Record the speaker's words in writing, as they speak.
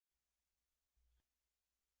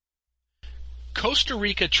Costa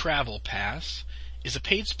Rica Travel Pass is a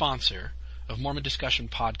paid sponsor of Mormon Discussion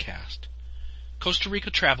Podcast. Costa Rica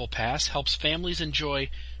Travel Pass helps families enjoy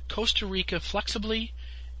Costa Rica flexibly,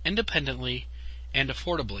 independently, and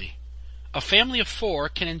affordably. A family of 4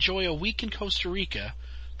 can enjoy a week in Costa Rica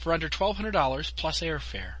for under $1,200 plus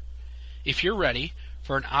airfare. If you're ready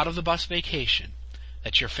for an out-of-the-bus vacation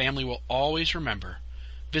that your family will always remember,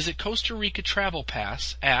 visit Costa Rica Travel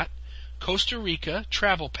Pass at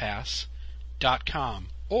CostaRicaTravelPass.com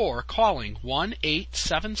or calling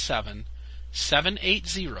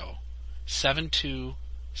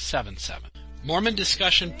 1-877-780-7277. Mormon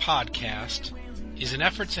Discussion Podcast is an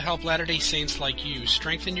effort to help Latter-day Saints like you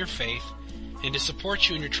strengthen your faith and to support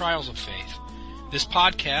you in your trials of faith. This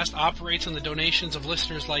podcast operates on the donations of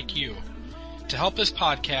listeners like you. To help this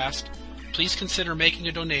podcast, please consider making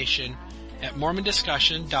a donation at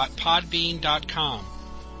mormondiscussion.podbean.com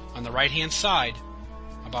on the right-hand side,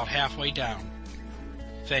 about halfway down.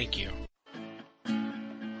 Thank you.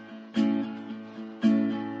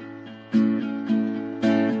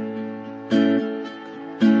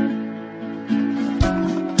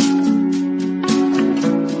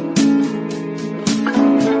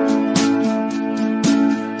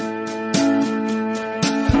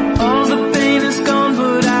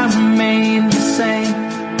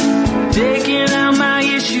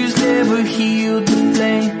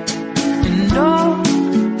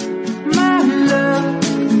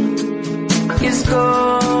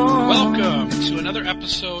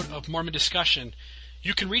 Mormon Discussion.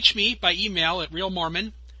 You can reach me by email at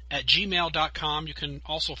realmormon@gmail.com. You can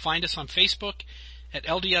also find us on Facebook at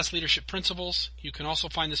LDS Leadership Principles. You can also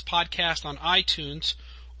find this podcast on iTunes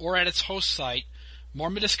or at its host site,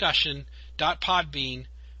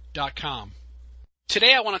 mormondiscussion.podbean.com.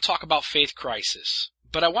 Today I want to talk about faith crisis,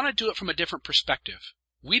 but I want to do it from a different perspective.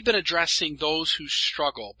 We've been addressing those who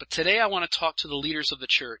struggle, but today I want to talk to the leaders of the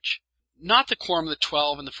church. Not the Quorum of the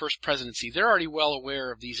 12 and the First Presidency. They're already well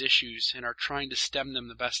aware of these issues and are trying to stem them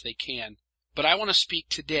the best they can. But I want to speak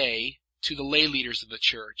today to the lay leaders of the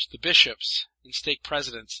church, the bishops and stake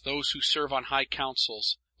presidents, those who serve on high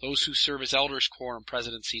councils, those who serve as elders' quorum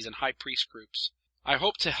presidencies and high priest groups. I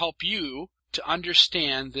hope to help you to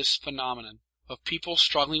understand this phenomenon of people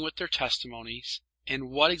struggling with their testimonies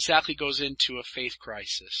and what exactly goes into a faith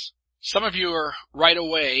crisis. Some of you are right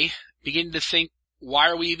away beginning to think, why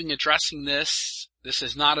are we even addressing this? This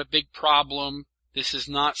is not a big problem. This is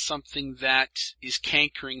not something that is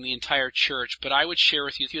cankering the entire church. But I would share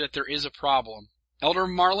with you that there is a problem. Elder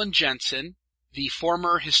Marlin Jensen, the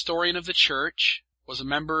former historian of the church, was a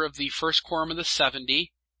member of the First Quorum of the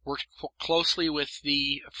 70, worked closely with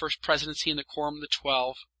the First Presidency and the Quorum of the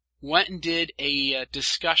 12, went and did a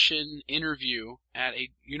discussion interview at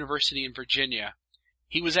a university in Virginia.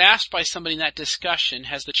 He was asked by somebody in that discussion,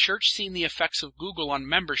 has the church seen the effects of Google on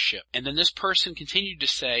membership? And then this person continued to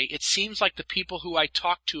say, it seems like the people who I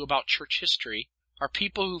talk to about church history are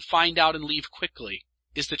people who find out and leave quickly.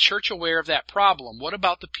 Is the church aware of that problem? What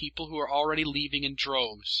about the people who are already leaving in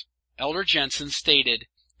droves? Elder Jensen stated,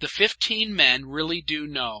 the 15 men really do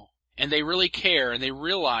know, and they really care, and they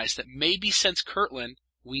realize that maybe since Kirtland,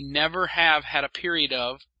 we never have had a period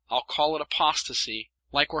of, I'll call it apostasy,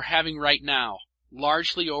 like we're having right now,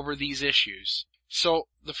 largely over these issues. So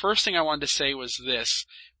the first thing I wanted to say was this.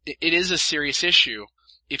 It is a serious issue.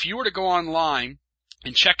 If you were to go online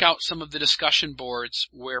and check out some of the discussion boards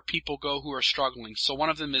where people go who are struggling, so one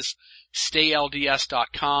of them is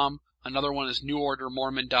staylds.com, another one is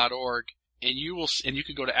newordermormon.org, and you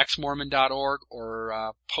could go to xmormon.org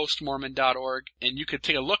or postmormon.org, and you could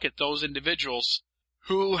take a look at those individuals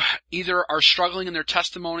who either are struggling in their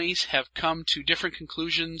testimonies, have come to different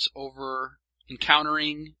conclusions over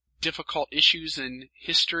encountering difficult issues in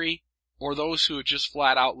history, or those who have just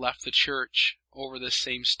flat out left the church over this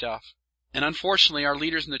same stuff. And unfortunately, our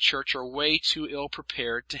leaders in the church are way too ill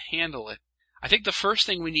prepared to handle it. I think the first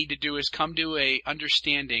thing we need to do is come to a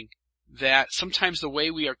understanding that sometimes the way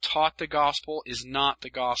we are taught the gospel is not the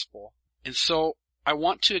gospel. And so I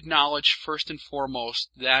want to acknowledge first and foremost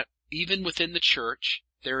that even within the church,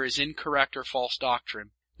 there is incorrect or false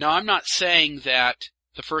doctrine. Now, I'm not saying that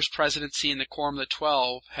the First Presidency and the Quorum of the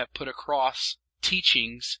 12 have put across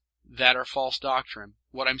teachings that are false doctrine.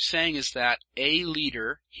 What I'm saying is that a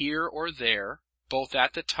leader here or there, both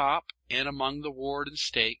at the top and among the ward and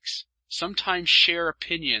stakes, sometimes share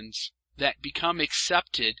opinions that become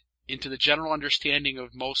accepted into the general understanding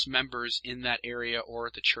of most members in that area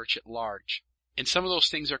or the church at large. And some of those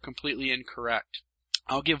things are completely incorrect.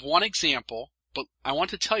 I'll give one example, but I want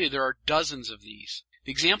to tell you there are dozens of these.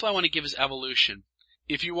 The example I want to give is evolution.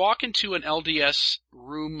 If you walk into an LDS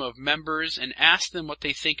room of members and ask them what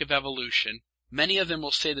they think of evolution, Many of them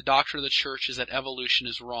will say the doctrine of the church is that evolution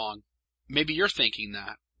is wrong. Maybe you're thinking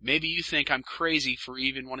that. Maybe you think I'm crazy for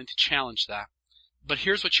even wanting to challenge that. But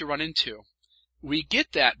here's what you run into. We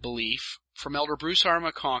get that belief from Elder Bruce R.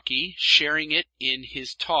 McConkie, sharing it in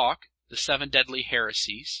his talk, The Seven Deadly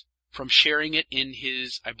Heresies, from sharing it in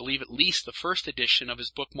his, I believe at least the first edition of his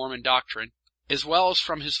book Mormon Doctrine, as well as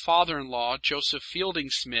from his father-in-law, Joseph Fielding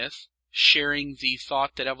Smith, sharing the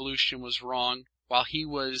thought that evolution was wrong while he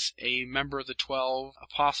was a member of the 12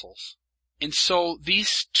 apostles. And so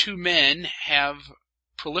these two men have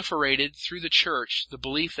proliferated through the church the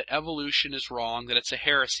belief that evolution is wrong, that it's a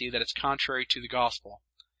heresy, that it's contrary to the gospel.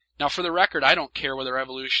 Now, for the record, I don't care whether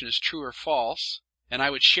evolution is true or false, and I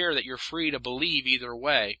would share that you're free to believe either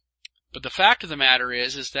way. But the fact of the matter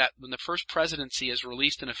is that when the First Presidency has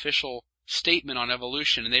released an official statement on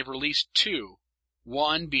evolution, and they've released two,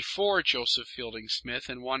 one before Joseph Fielding Smith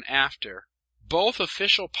and one after, both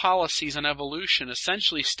official policies on evolution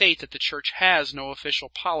essentially state that the church has no official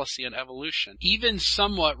policy on evolution. Even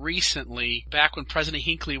somewhat recently, back when President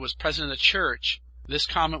Hinckley was president of the church, this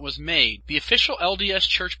comment was made. The official LDS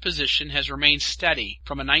church position has remained steady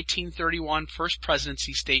from a 1931 First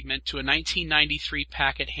Presidency statement to a 1993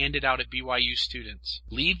 packet handed out at BYU students.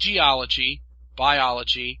 Leave geology,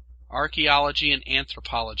 biology, archaeology, and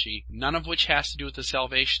anthropology, none of which has to do with the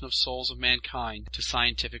salvation of souls of mankind, to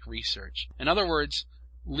scientific research. In other words,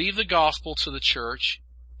 leave the gospel to the church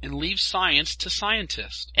and leave science to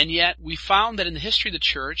scientists. And yet, we found that in the history of the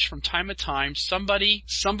church, from time to time, somebody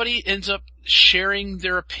ends up sharing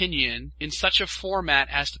their opinion in such a format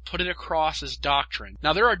as to put it across as doctrine.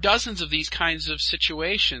 Now, there are dozens of these kinds of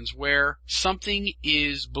situations where something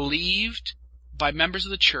is believed by members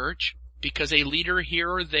of the church because a leader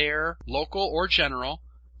here or there, local or general,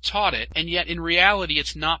 taught it, and yet in reality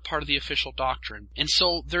it's not part of the official doctrine. And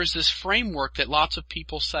so there's this framework that lots of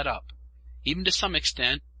people set up. Even to some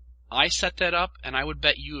extent, I set that up, and I would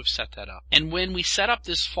bet you have set that up. And when we set up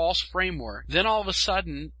this false framework, then all of a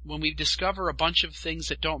sudden, when we discover a bunch of things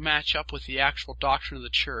that don't match up with the actual doctrine of the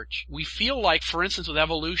church, we feel like, for instance, with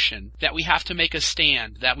evolution, that we have to make a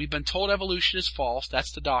stand, that we've been told evolution is false,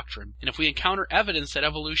 that's the doctrine. And if we encounter evidence that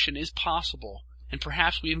evolution is possible, and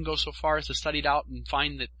perhaps we even go so far as to study it out and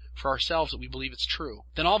find that for ourselves that we believe it's true,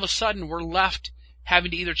 then all of a sudden we're left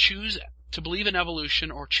having to either choose to believe in evolution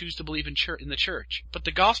or choose to believe in the church. But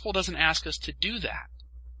the gospel doesn't ask us to do that.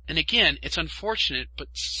 And again, it's unfortunate, but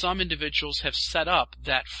some individuals have set up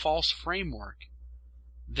that false framework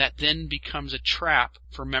that then becomes a trap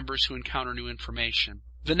for members who encounter new information.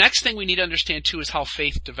 The next thing we need to understand too is how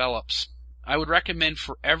faith develops. I would recommend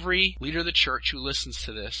for every leader of the church who listens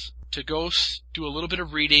to this to go do a little bit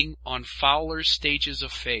of reading on Fowler's Stages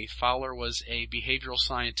of Faith. Fowler was a behavioral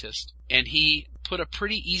scientist, and he put a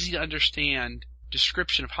pretty easy to understand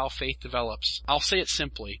description of how faith develops. I'll say it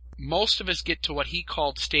simply. Most of us get to what he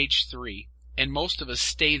called stage 3, and most of us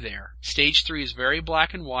stay there. Stage 3 is very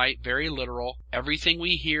black and white, very literal. Everything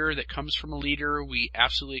we hear that comes from a leader, we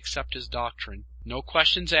absolutely accept as doctrine. No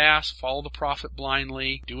questions asked, follow the prophet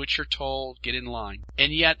blindly, do what you're told, get in line.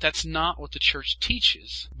 And yet that's not what the church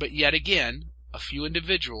teaches. But yet again, a few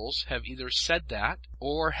individuals have either said that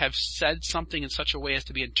or have said something in such a way as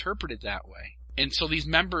to be interpreted that way. And so these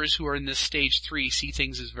members who are in this stage 3 see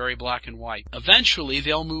things as very black and white. Eventually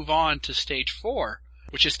they'll move on to stage 4,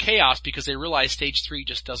 which is chaos because they realize stage 3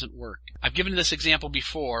 just doesn't work. I've given this example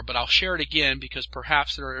before, but I'll share it again because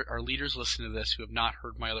perhaps there are leaders listening to this who have not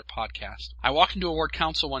heard my other podcast. I walked into a ward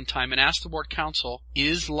council one time and asked the ward council,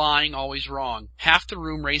 is lying always wrong? Half the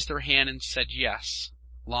room raised their hand and said yes.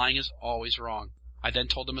 Lying is always wrong. I then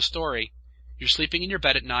told them a story. You're sleeping in your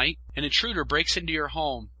bed at night. An intruder breaks into your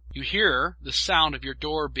home. You hear the sound of your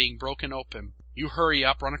door being broken open. You hurry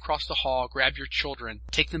up, run across the hall, grab your children,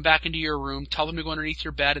 take them back into your room, tell them to go underneath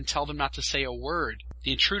your bed, and tell them not to say a word.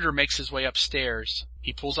 The intruder makes his way upstairs.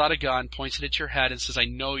 He pulls out a gun, points it at your head, and says, I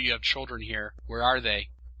know you have children here. Where are they?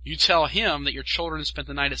 You tell him that your children spent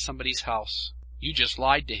the night at somebody's house. You just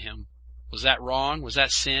lied to him. Was that wrong? Was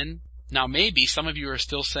that sin? Now maybe some of you are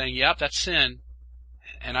still saying, yep, that's sin,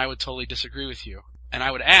 and I would totally disagree with you. And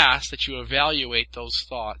I would ask that you evaluate those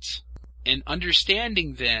thoughts. And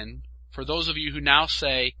understanding then, for those of you who now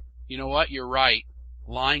say, you know what, you're right,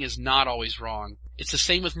 lying is not always wrong. It's the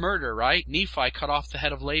same with murder, right? Nephi cut off the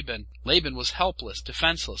head of Laban. Laban was helpless,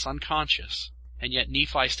 defenseless, unconscious, and yet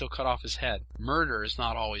Nephi still cut off his head. Murder is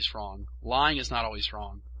not always wrong. Lying is not always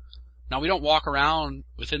wrong. Now, we don't walk around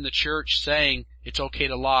within the church saying it's okay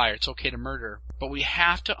to lie or it's okay to murder. But we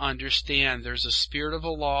have to understand there's a spirit of the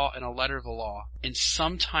law and a letter of the law. And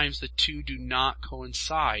sometimes the two do not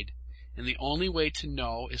coincide. and the only way to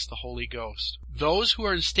know is the Holy Ghost. Those who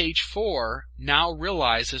are in stage 4 now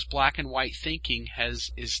realize this black and white thinking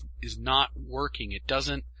is not working. It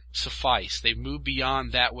doesn't suffice. They've moved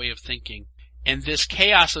beyond that way of thinking. And this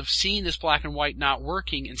chaos of seeing this black and white not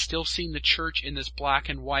working and still seeing the church in this black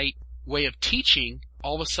and white way of teaching,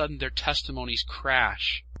 all of a sudden their testimonies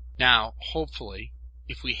crash. Now, hopefully,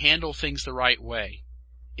 if we handle things the right way,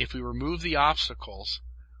 if we remove the obstacles,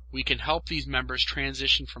 we can help these members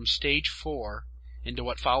transition from stage 4 into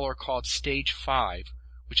what Fowler called stage 5,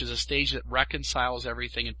 which is a stage that reconciles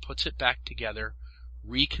everything and puts it back together,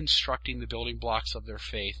 reconstructing the building blocks of their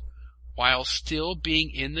faith, while still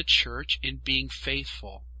being in the church and being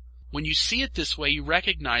faithful. When you see it this way, you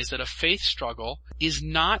recognize that a faith struggle is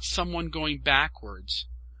not someone going backwards,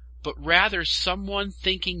 but rather someone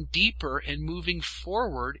thinking deeper and moving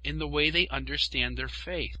forward in the way they understand their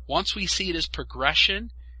faith. Once we see it as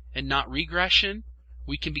progression and not regression,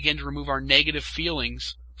 we can begin to remove our negative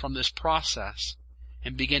feelings from this process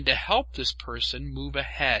and begin to help this person move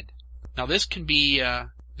ahead. Now this can be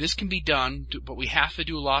done, but we have to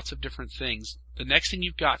do lots of different things. The next thing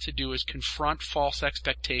you've got to do is confront false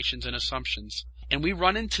expectations and assumptions. And we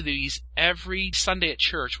run into these every Sunday at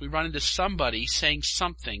church. We run into somebody saying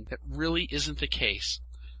something that really isn't the case.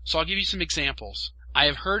 So I'll give you some examples. I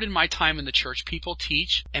have heard in my time in the church people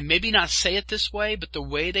teach, and maybe not say it this way, but the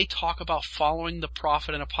way they talk about following the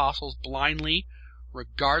prophet and apostles blindly,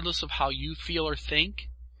 regardless of how you feel or think,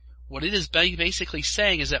 what it is basically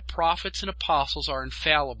saying is that prophets and apostles are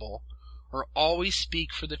infallible, or always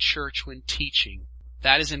speak for the church when teaching.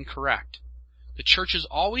 That is incorrect. The church has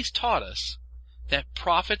always taught us that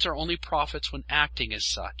prophets are only prophets when acting as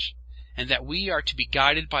such, and that we are to be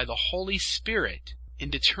guided by the Holy Spirit in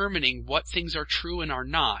determining what things are true and are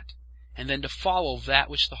not, and then to follow that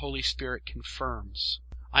which the Holy Spirit confirms.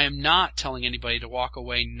 I am not telling anybody to walk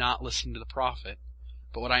away not listening to the prophet,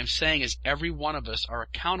 but what I am saying is every one of us are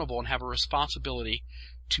accountable and have a responsibility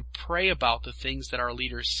to pray about the things that our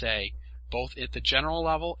leaders say, both at the general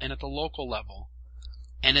level and at the local level.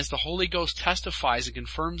 And as the Holy Ghost testifies and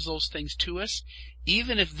confirms those things to us,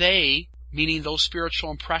 even if they, meaning those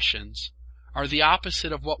spiritual impressions, are the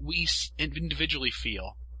opposite of what we individually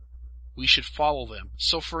feel, we should follow them.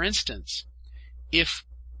 So for instance, if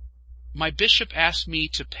my bishop asks me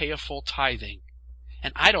to pay a full tithing,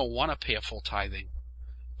 and I don't want to pay a full tithing,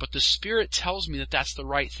 but the Spirit tells me that that's the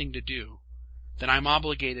right thing to do, then I'm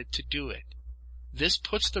obligated to do it. This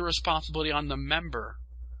puts the responsibility on the member,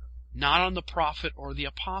 not on the prophet or the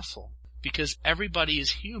apostle, because everybody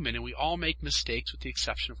is human and we all make mistakes with the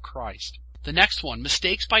exception of Christ. The next one,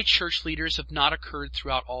 mistakes by church leaders have not occurred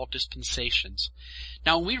throughout all dispensations.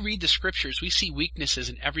 Now when we read the scriptures, we see weaknesses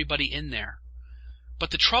in everybody in there. But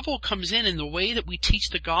the trouble comes in the way that we teach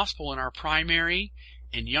the gospel in our primary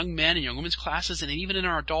and young men and young women's classes and even in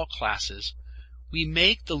our adult classes. We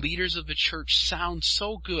make the leaders of the church sound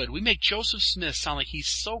so good. We make Joseph Smith sound like he's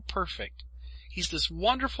so perfect. He's this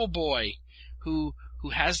wonderful boy who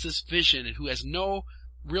has this vision and who has no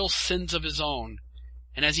real sins of his own.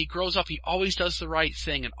 And as he grows up, he always does the right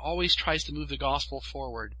thing and always tries to move the gospel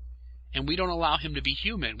forward. And we don't allow him to be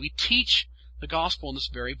human. We teach the gospel in this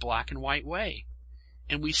very black and white way.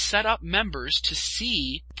 And we set up members to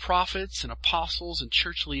see prophets and apostles and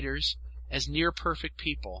church leaders as near perfect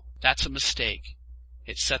people. That's a mistake.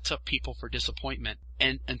 It sets up people for disappointment.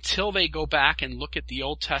 And until they go back and look at the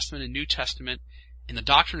Old Testament and New Testament and the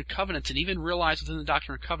Doctrine and Covenants and even realize within the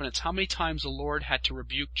Doctrine and Covenants how many times the Lord had to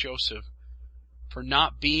rebuke Joseph for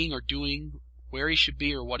not being or doing where he should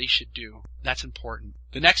be or what he should do. That's important.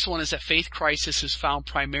 The next one is that faith crisis is found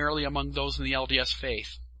primarily among those in the LDS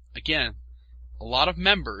faith. Again, a lot of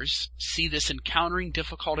members see this encountering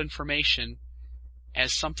difficult information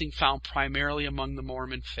as something found primarily among the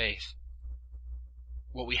Mormon faith.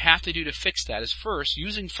 What we have to do to fix that is first,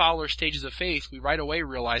 using Fowler's stages of faith, we right away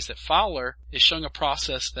realize that Fowler is showing a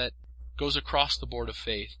process that goes across the board of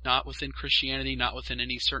faith, not within Christianity, not within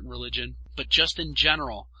any certain religion, but just in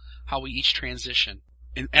general, how we each transition.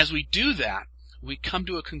 And as we do that, we come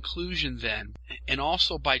to a conclusion then, and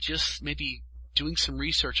also by just maybe doing some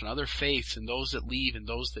research on other faiths and those that leave and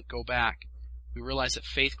those that go back, we realize that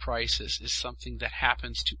faith crisis is something that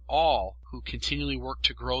happens to all who continually work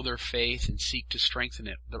to grow their faith and seek to strengthen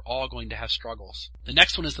it. They're all going to have struggles. The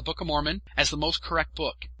next one is the Book of Mormon as the most correct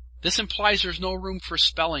book. This implies there's no room for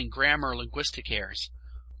spelling, grammar, or linguistic errors.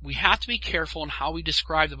 We have to be careful in how we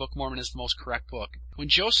describe the Book of Mormon as the most correct book. When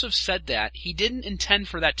Joseph said that, he didn't intend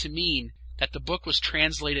for that to mean that the book was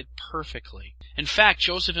translated perfectly. In fact,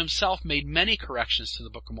 Joseph himself made many corrections to the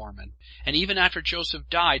Book of Mormon. And even after Joseph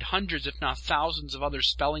died, hundreds if not thousands of other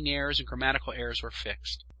spelling errors and grammatical errors were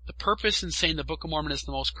fixed. The purpose in saying the Book of Mormon is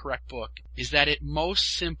the most correct book is that it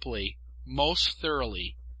most simply, most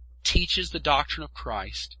thoroughly teaches the doctrine of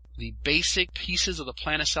Christ, the basic pieces of the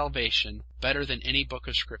plan of salvation, better than any book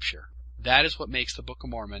of Scripture. That is what makes the Book of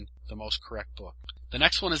Mormon the most correct book. The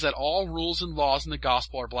next one is that all rules and laws in the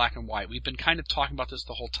gospel are black and white. We've been kind of talking about this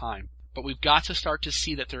the whole time, but we've got to start to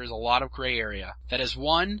see that there is a lot of gray area. That as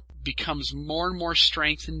one becomes more and more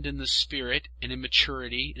strengthened in the Spirit and in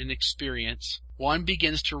maturity and experience, one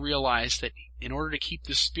begins to realize that in order to keep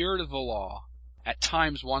the spirit of the law, at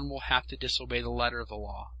times one will have to disobey the letter of the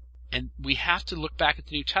law. And we have to look back at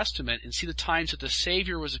the New Testament and see the times that the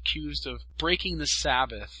Savior was accused of breaking the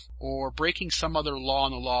Sabbath or breaking some other law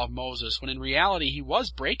in the law of Moses, when in reality he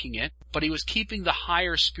was breaking it, but he was keeping the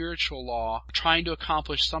higher spiritual law, trying to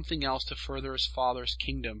accomplish something else to further his Father's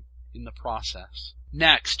kingdom in the process.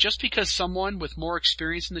 Next, just because someone with more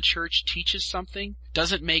experience in the church teaches something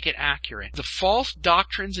doesn't make it accurate. The false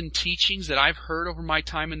doctrines and teachings that I've heard over my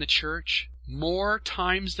time in the church, more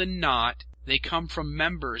times than not, they come from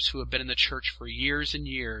members who have been in the church for years and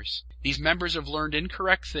years. These members have learned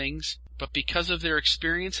incorrect things, but because of their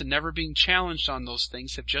experience and never being challenged on those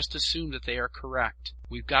things, have just assumed that they are correct.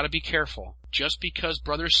 We've got to be careful. Just because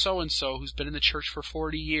brother so-and-so who's been in the church for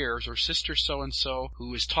 40 years, or sister so-and-so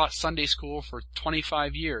who has taught Sunday school for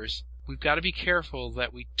 25 years, we've got to be careful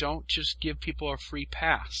that we don't just give people a free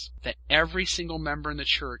pass. That every single member in the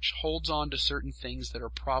church holds on to certain things that are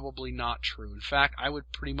probably not true. In fact, I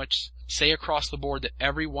would pretty much say across the board that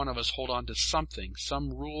every one of us hold on to something, some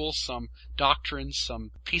rule, some doctrine,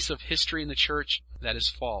 some piece of history in the church that is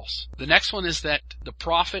false. The next one is that the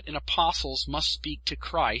prophet and apostles must speak to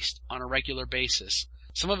Christ on a regular basis.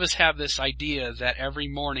 Some of us have this idea that every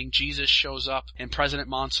morning Jesus shows up in President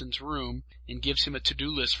Monson's room and gives him a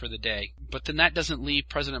to-do list for the day. But then that doesn't leave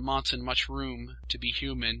President Monson much room to be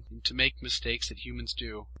human and to make mistakes that humans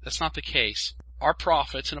do. That's not the case. Our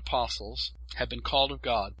prophets and apostles have been called of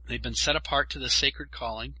God. They've been set apart to the sacred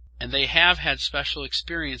calling, and they have had special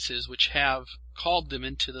experiences which have called them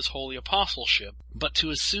into this holy apostleship. But to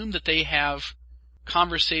assume that they have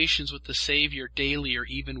conversations with the Savior daily or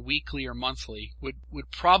even weekly or monthly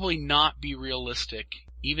would probably not be realistic,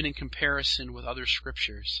 even in comparison with other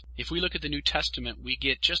scriptures. If we look at the New Testament, we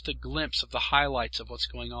get just a glimpse of the highlights of what's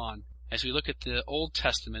going on. As we look at the Old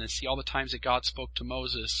Testament and see all the times that God spoke to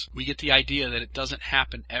Moses, we get the idea that it doesn't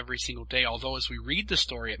happen every single day, although as we read the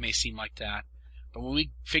story it may seem like that. But when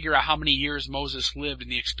we figure out how many years Moses lived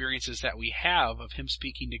and the experiences that we have of him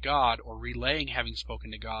speaking to God or relaying having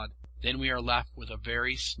spoken to God, then we are left with a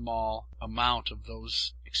very small amount of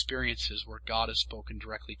those experiences where God has spoken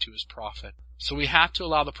directly to his prophet. So we have to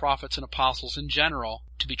allow the prophets and apostles in general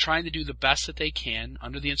to be trying to do the best that they can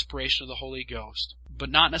under the inspiration of the Holy Ghost, but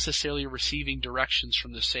not necessarily receiving directions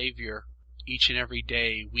from the Savior each and every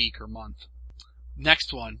day, week, or month.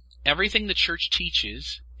 Next one. Everything the church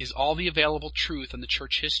teaches is all the available truth in the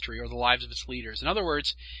church history or the lives of its leaders. In other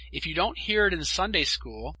words, if you don't hear it in Sunday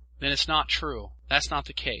school, then it's not true. That's not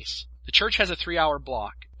the case. The church has a 3-hour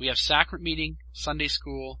block. We have sacrament meeting, Sunday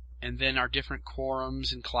school, and then our different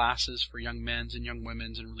quorums and classes for young men's and young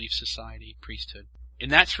women's and relief society, priesthood. In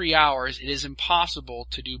that 3 hours, it is impossible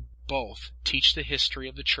to do both. Teach the history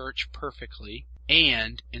of the church perfectly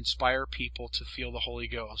and inspire people to feel the Holy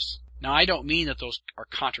Ghost. Now, I don't mean that those are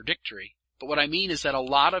contradictory, but what I mean is that a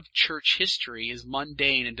lot of church history is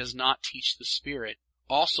mundane and does not teach the Spirit.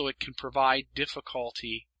 Also, it can provide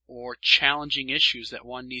difficulty or challenging issues that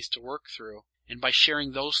one needs to work through. And by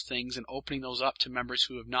sharing those things and opening those up to members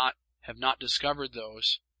who have not discovered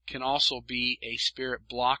those can also be a spirit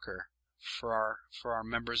blocker for our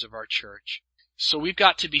members of our church. So we've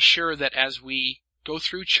got to be sure that as we go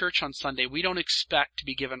through church on Sunday, we don't expect to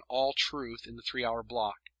be given all truth in the 3-hour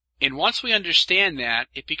block. And once we understand that,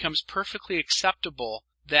 it becomes perfectly acceptable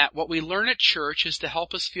that what we learn at church is to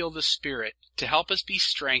help us feel the Spirit, to help us be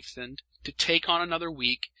strengthened, to take on another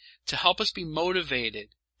week, to help us be motivated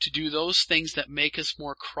to do those things that make us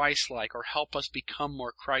more Christ-like or help us become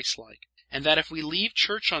more Christ-like. And that if we leave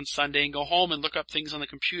church on Sunday and go home and look up things on the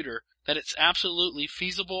computer, that it's absolutely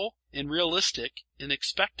feasible and realistic and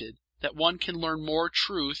expected that one can learn more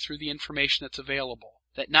truth through the information that's available.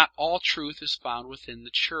 That not all truth is found within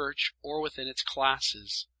the church or within its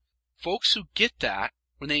classes. Folks who get that,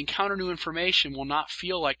 when they encounter new information, will not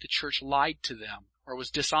feel like the church lied to them or was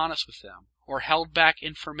dishonest with them or held back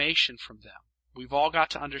information from them. We've all got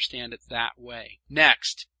to understand it that way.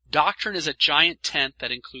 Next, doctrine is a giant tent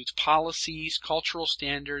that includes policies, cultural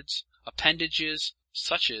standards, appendages,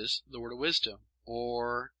 such as the word of wisdom,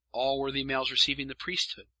 or all worthy males receiving the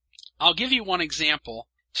priesthood. I'll give you one example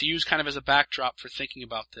to use kind of as a backdrop for thinking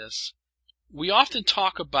about this. We often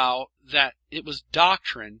talk about that it was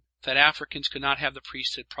doctrine that Africans could not have the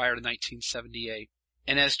priesthood prior to 1978.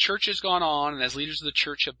 And as church has gone on, and as leaders of the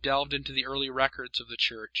church have delved into the early records of the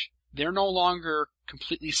church, they're no longer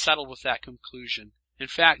completely settled with that conclusion. In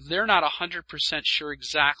fact, they're not 100% sure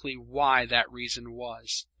exactly why that reason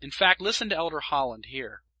was. In fact, listen to Elder Holland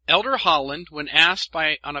here. Elder Holland, when asked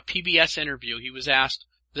on a PBS interview, he was asked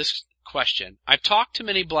this question: I've talked to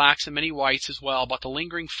many blacks and many whites as well about the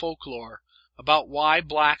lingering folklore about why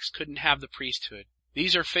blacks couldn't have the priesthood.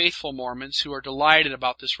 These are faithful Mormons who are delighted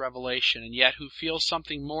about this revelation, and yet who feel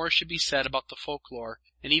something more should be said about the folklore,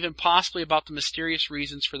 and even possibly about the mysterious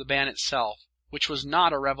reasons for the ban itself, which was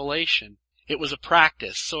not a revelation. It was a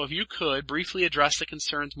practice. So if you could briefly address the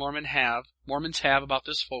concerns Mormons have about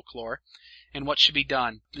this folklore, and what should be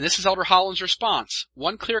done. And this is Elder Holland's response.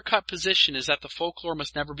 One clear-cut position is that the folklore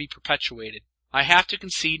must never be perpetuated. I have to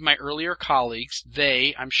concede my earlier colleagues,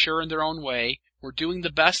 they, I'm sure in their own way, were doing the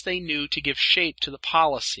best they knew to give shape to the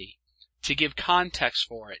policy, to give context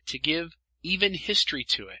for it, to give even history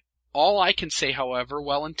to it. All I can say, however,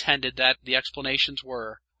 well intended that the explanations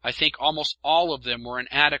were, I think almost all of them were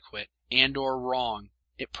inadequate and or wrong.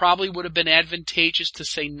 It probably would have been advantageous to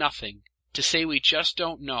say nothing, to say we just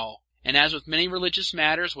don't know. And as with many religious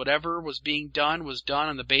matters, whatever was being done was done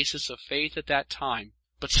on the basis of faith at that time.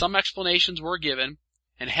 But some explanations were given,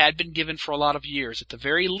 and had been given for a lot of years. At the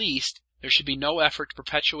very least, there should be no effort to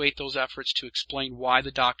perpetuate those efforts to explain why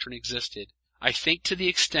the doctrine existed. I think to the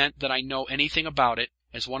extent that I know anything about it,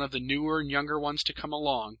 as one of the newer and younger ones to come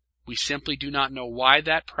along, we simply do not know why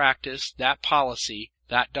that practice, that policy,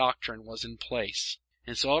 that doctrine was in place.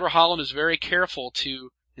 And so Elder Holland is very careful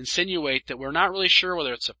to insinuate that we're not really sure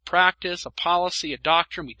whether it's a practice, a policy, a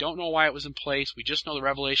doctrine. We don't know why it was in place. We just know the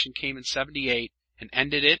revelation came in 78 and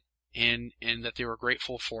ended it, and that they were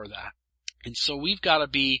grateful for that. And so we've got to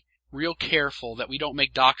be real careful that we don't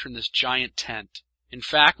make doctrine this giant tent. In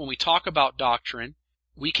fact, when we talk about doctrine,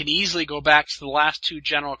 we can easily go back to the last two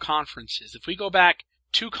general conferences. If we go back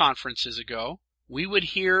 2 conferences ago, we would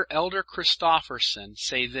hear Elder Christofferson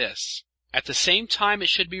say this: At the same time, it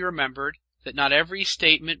should be remembered that not every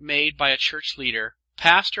statement made by a church leader,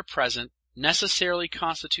 past or present, necessarily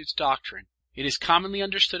constitutes doctrine. It is commonly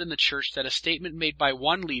understood in the church that a statement made by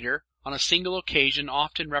one leader on a single occasion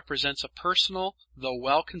often represents a personal, though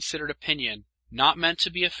well-considered opinion, not meant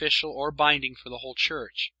to be official or binding for the whole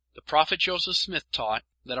church. The prophet Joseph Smith taught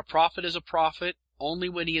that a prophet is a prophet only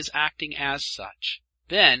when he is acting as such.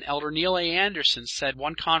 Then Elder Neil A. Anderson said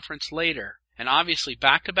one conference later, and obviously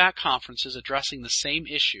back-to-back conferences addressing the same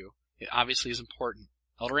issue, it obviously is important.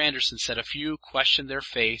 Elder Anderson said a few question their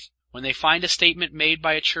faith when they find a statement made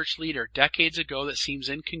by a church leader decades ago that seems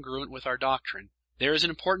incongruent with our doctrine. There is an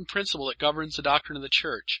important principle that governs the doctrine of the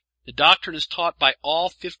church. The doctrine is taught by all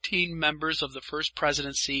 15 members of the First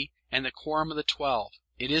Presidency and the Quorum of the 12.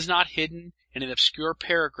 It is not hidden in an obscure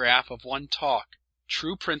paragraph of one talk.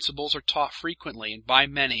 True principles are taught frequently and by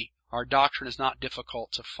many. Our doctrine is not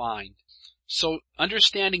difficult to find. So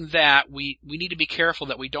understanding that, we need to be careful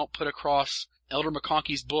that we don't put across Elder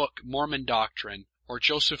McConkie's book, Mormon Doctrine, or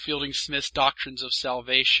Joseph Fielding Smith's Doctrines of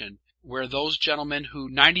Salvation, where those gentlemen who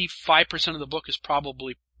 95% of the book is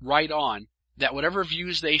probably right on, that whatever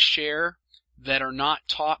views they share that are not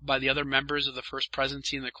taught by the other members of the First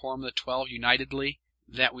Presidency and the Quorum of the 12 unitedly,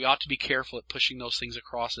 that we ought to be careful at pushing those things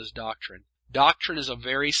across as doctrine. Doctrine is a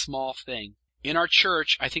very small thing. In our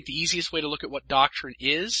church, I think the easiest way to look at what doctrine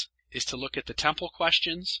is to look at the temple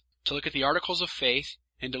questions, to look at the articles of faith,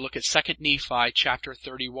 and to look at 2 Nephi chapter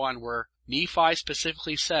 31, where Nephi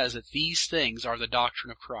specifically says that these things are the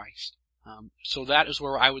doctrine of Christ. So that is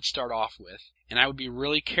where I would start off with. And I would be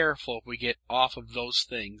really careful if we get off of those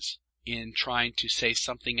things in trying to say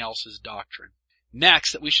something else is doctrine.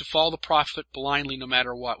 Next, that we should follow the prophet blindly no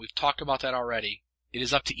matter what. We've talked about that already. It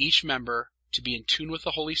is up to each member to be in tune with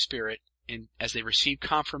the Holy Spirit, and as they receive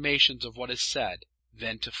confirmations of what is said,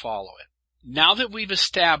 then to follow it. Now that we've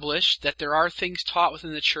established that there are things taught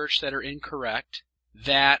within the church that are incorrect,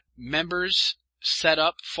 that members set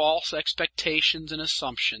up false expectations and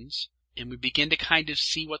assumptions, and we begin to kind of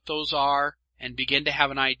see what those are and begin to have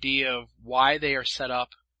an idea of why they are set up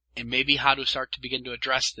and maybe how to start to begin to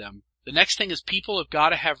address them. The next thing is people have got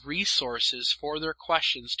to have resources for their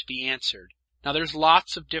questions to be answered. Now there's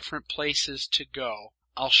lots of different places to go.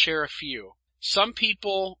 I'll share a few. Some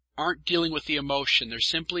people aren't dealing with the emotion. They're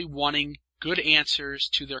simply wanting good answers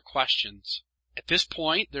to their questions. At this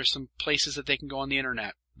point, there's some places that they can go on the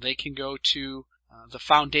internet. They can go to the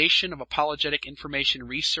Foundation of Apologetic Information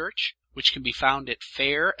Research, which can be found at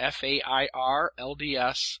FAIR, FAIRLDS.org,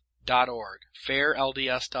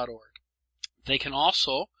 FAIRLDS.org. They can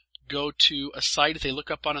also go to a site. If they look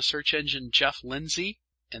up on a search engine Jeff Lindsay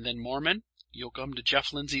and then Mormon, you'll come to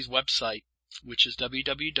Jeff Lindsay's website, which is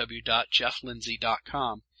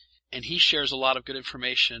www.jefflindsay.com. And he shares a lot of good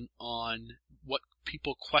information on what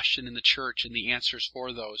people question in the church and the answers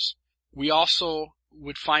for those. We also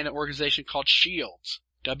would find an organization called Shields,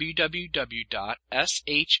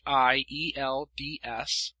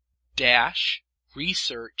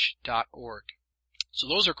 www.shields-research.org. So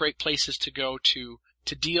those are great places to go to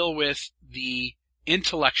deal with the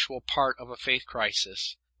intellectual part of a faith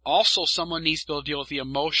crisis. Also, someone needs to be able to deal with the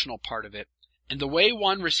emotional part of it. And the way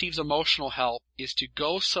one receives emotional help is to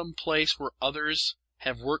go someplace where others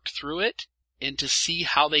have worked through it and to see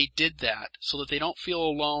how they did that so that they don't feel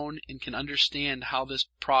alone and can understand how this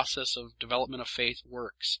process of development of faith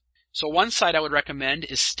works. So one site I would recommend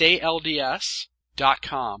is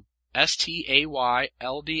stayLDS.com,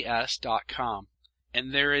 STAYLDS.com.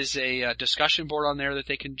 And there is a discussion board on there that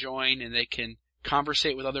they can join, and they can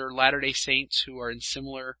conversate with other Latter-day Saints who are in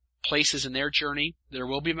similar places in their journey. There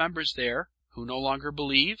will be members there who no longer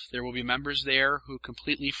believe. There will be members there who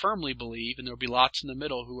completely firmly believe, and there will be lots in the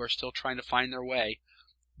middle who are still trying to find their way.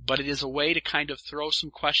 But it is a way to kind of throw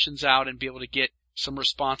some questions out and be able to get some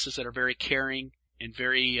responses that are very caring and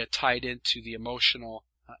very tied into the emotional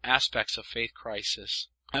aspects of faith crisis.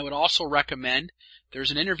 I would also recommend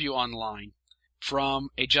there's an interview online from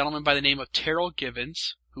a gentleman by the name of Terrell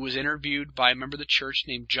Givens, who was interviewed by a member of the church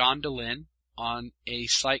named John Dehlin on a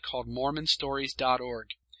site called MormonStories.org.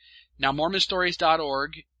 Now,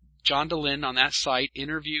 MormonStories.org, John Dehlin on that site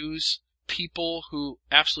interviews people who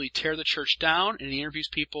absolutely tear the church down, and he interviews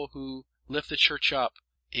people who lift the church up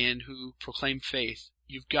and who proclaim faith.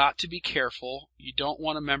 You've got to be careful. You don't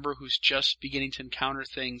want a member who's just beginning to encounter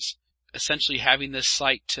things, essentially having this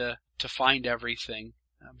site to find everything.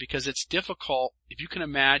 Because it's difficult. If you can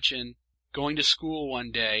imagine going to school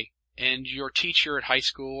one day and your teacher at high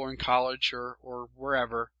school or in college or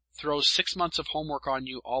wherever throws 6 months of homework on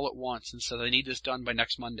you all at once and says, I need this done by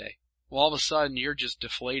next Monday. Well, all of a sudden you're just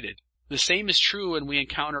deflated. The same is true when we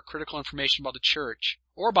encounter critical information about the church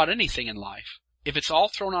or about anything in life. If it's all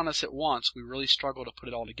thrown on us at once, we really struggle to put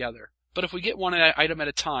it all together. But if we get one item at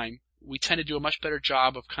a time, we tend to do a much better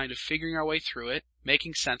job of kind of figuring our way through it,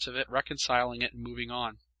 making sense of it, reconciling it, and moving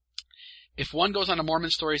on. If one goes on to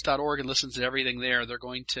MormonStories.org and listens to everything there, they're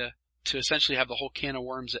going to essentially have the whole can of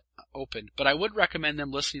worms open. But I would recommend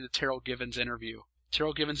them listening to Terrell Givens' interview.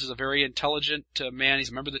 Terrell Givens is a very intelligent man. He's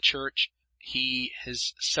a member of the church. He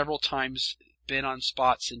has several times been on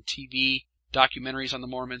spots in TV documentaries on the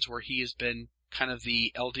Mormons where he has been kind of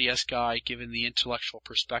the LDS guy, given the intellectual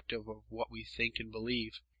perspective of what we think and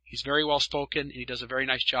believe. He's very well spoken, and he does a very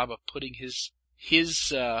nice job of putting his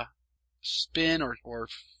spin or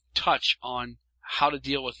touch on how to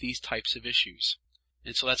deal with these types of issues.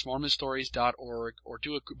 And so that's MormonStories.org, or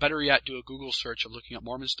better yet, do a Google search of looking up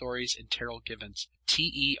Mormon Stories and Terrell Givens.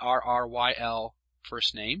 Terryl,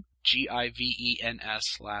 first name,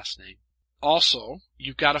 Givens, last name. Also,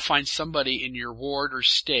 you've got to find somebody in your ward or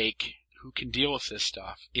stake who can deal with this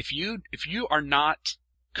stuff. If you are not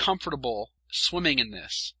comfortable swimming in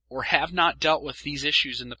this, or have not dealt with these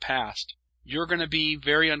issues in the past, you're going to be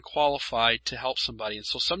very unqualified to help somebody. And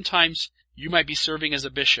so sometimes you might be serving as a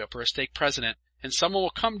bishop or a stake president, and someone will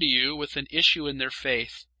come to you with an issue in their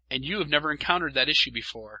faith, and you have never encountered that issue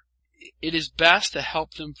before. It is best to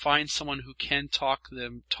help them find someone who can talk to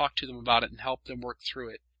them about it and help them work through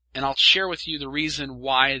it. And I'll share with you the reason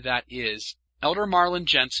why that is. Elder Marlon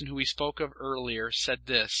Jensen, who we spoke of earlier, said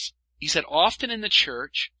this. He said, often in the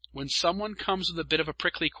church, when someone comes with a bit of a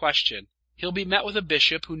prickly question, he'll be met with a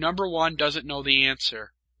bishop who, number one, doesn't know the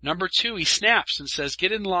answer. Number two, he snaps and says,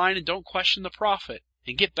 get in line and don't question the prophet,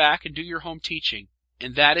 and get back and do your home teaching.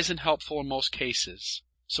 And that isn't helpful in most cases.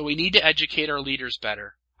 So we need to educate our leaders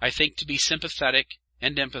better. I think to be sympathetic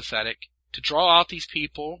and empathetic, to draw out these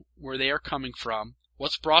people where they are coming from,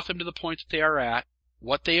 what's brought them to the point that they are at,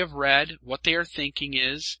 what they have read, what they are thinking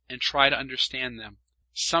is, and try to understand them.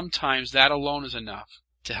 Sometimes that alone is enough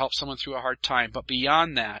to help someone through a hard time. But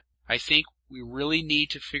beyond that, I think we really need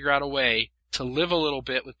to figure out a way to live a little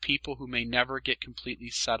bit with people who may never get completely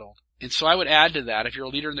settled. And so I would add to that, if you're a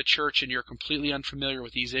leader in the church and you're completely unfamiliar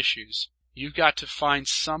with these issues, you've got to find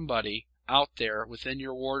somebody out there within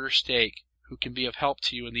your ward or stake who can be of help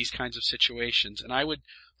to you in these kinds of situations. And I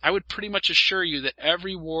would pretty much assure you that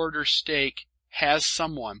every ward or stake has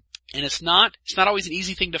someone. And it's not always an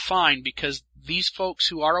easy thing to find, because these folks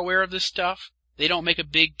who are aware of this stuff, they don't make a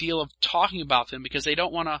big deal of talking about them because they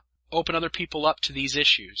don't want to open other people up to these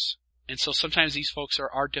issues. And so sometimes these folks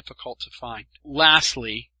are difficult to find.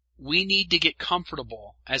 Lastly, we need to get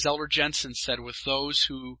comfortable, as Elder Jensen said, with those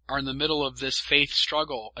who are in the middle of this faith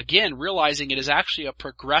struggle. Again, realizing it is actually a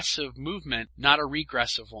progressive movement, not a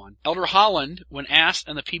regressive one. Elder Holland, when asked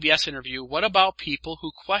in the PBS interview, what about people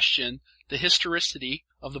who question the historicity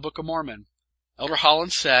of the Book of Mormon? Elder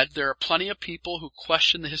Holland said, there are plenty of people who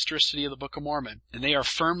question the historicity of the Book of Mormon, and they are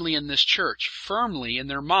firmly in this church, firmly in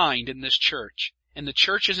their mind in this church. And the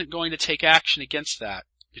church isn't going to take action against that.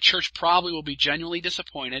 The church probably will be genuinely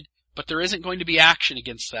disappointed, but there isn't going to be action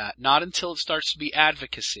against that, not until it starts to be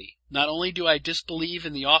advocacy. Not only do I disbelieve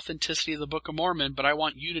in the authenticity of the Book of Mormon, but I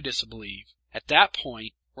want you to disbelieve. At that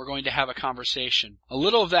point, we're going to have a conversation. A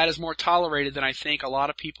little of that is more tolerated than I think a lot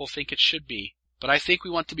of people think it should be, but I think we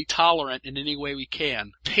want to be tolerant in any way we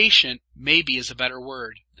can. Patient, maybe, is a better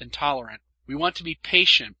word than tolerant. We want to be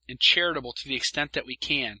patient and charitable to the extent that we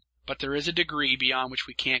can, but there is a degree beyond which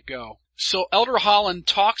we can't go. So Elder Holland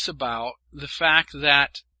talks about the fact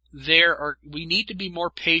that we need to be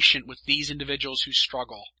more patient with these individuals who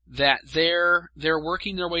struggle. That they're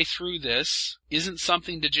working their way through this isn't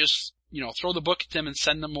something to just, throw the book at them and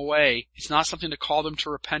send them away. It's not something to call them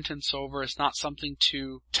to repentance over. It's not something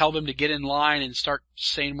to tell them to get in line and start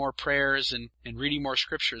saying more prayers and reading more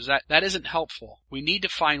scriptures. That isn't helpful. We need to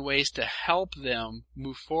find ways to help them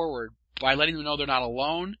move forward by letting them know they're not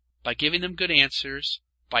alone, by giving them good answers,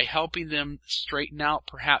 by helping them straighten out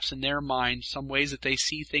perhaps in their mind some ways that they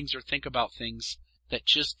see things or think about things that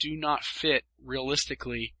just do not fit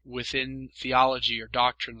realistically within theology or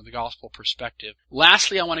doctrine or the gospel perspective.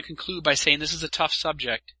 Lastly, I want to conclude by saying this is a tough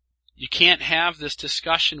subject. You can't have this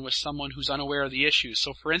discussion with someone who's unaware of the issues.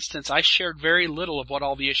 So for instance, I shared very little of what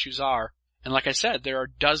all the issues are. And like I said, there are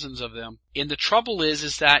dozens of them. And the trouble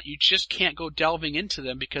is that you just can't go delving into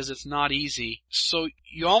them because it's not easy. So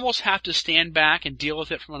you almost have to stand back and deal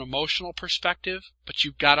with it from an emotional perspective, but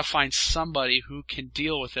you've got to find somebody who can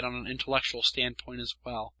deal with it on an intellectual standpoint as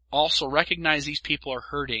well. Also, recognize these people are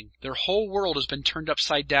hurting. Their whole world has been turned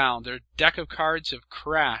upside down. Their deck of cards have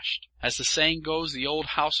crashed. As the saying goes, the old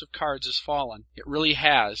house of cards has fallen. It really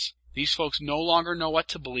has. These folks no longer know what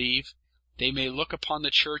to believe. They may look upon the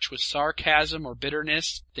church with sarcasm or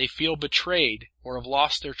bitterness. They feel betrayed or have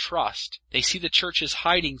lost their trust. They see the church as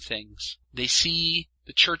hiding things. They see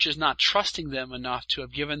the church is not trusting them enough to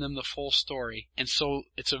have given them the full story. And so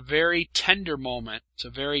it's a very tender moment. It's a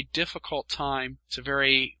very difficult time. It's a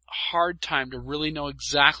very hard time to really know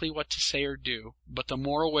exactly what to say or do. But the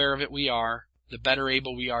more aware of it we are, the better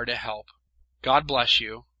able we are to help. God bless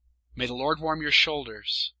you. May the Lord warm your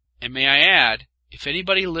shoulders. And may I add, if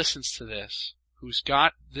anybody listens to this who's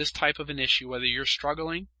got this type of an issue, whether you're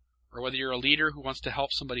struggling or whether you're a leader who wants to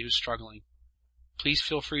help somebody who's struggling, please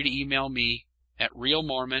feel free to email me at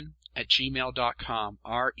realmormon@gmail.com,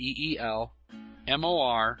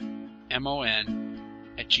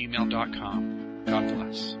 REELMORMON@gmail.com. God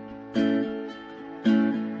bless.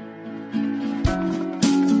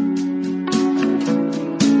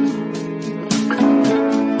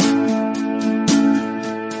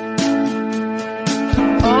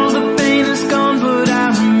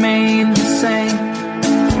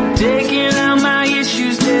 Taking out my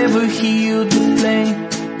issues never healed the flame,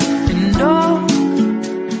 and all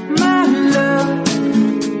my love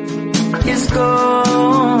is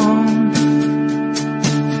gone.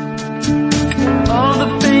 All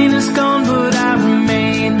the pain is gone, but I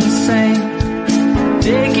remain the same.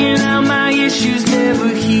 Taking out my issues never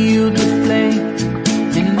healed the flame.